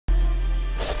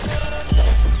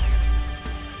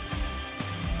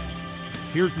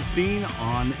Here's the scene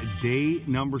on day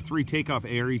number 3, takeoff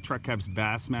Airy Truck Cab's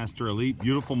Bassmaster Elite.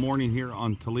 Beautiful morning here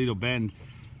on Toledo Bend.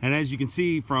 And as you can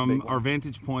see from our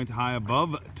vantage point high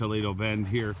above Toledo Bend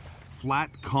here, flat,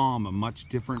 calm, a much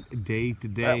different day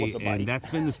today. And that's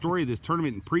been the story of this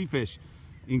tournament in pre-fish.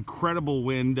 Incredible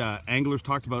wind. Anglers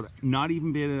talked about not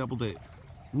even being able to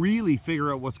really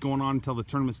figure out what's going on until the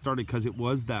tournament started because it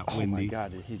was that windy. Oh my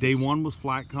God, day 1 was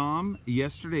flat, calm.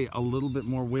 Yesterday, a little bit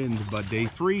more wind, but day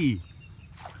 3,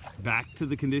 back to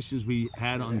the conditions we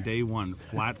had on day 1.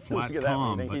 Flat,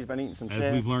 calm. But he's been eating some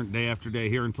as we've learned day after day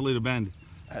here in Toledo Bend,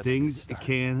 things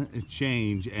can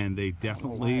change, and they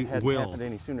definitely will.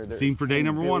 Scene for day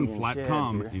number 1, flat,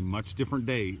 calm, a much different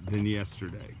day than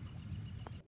yesterday.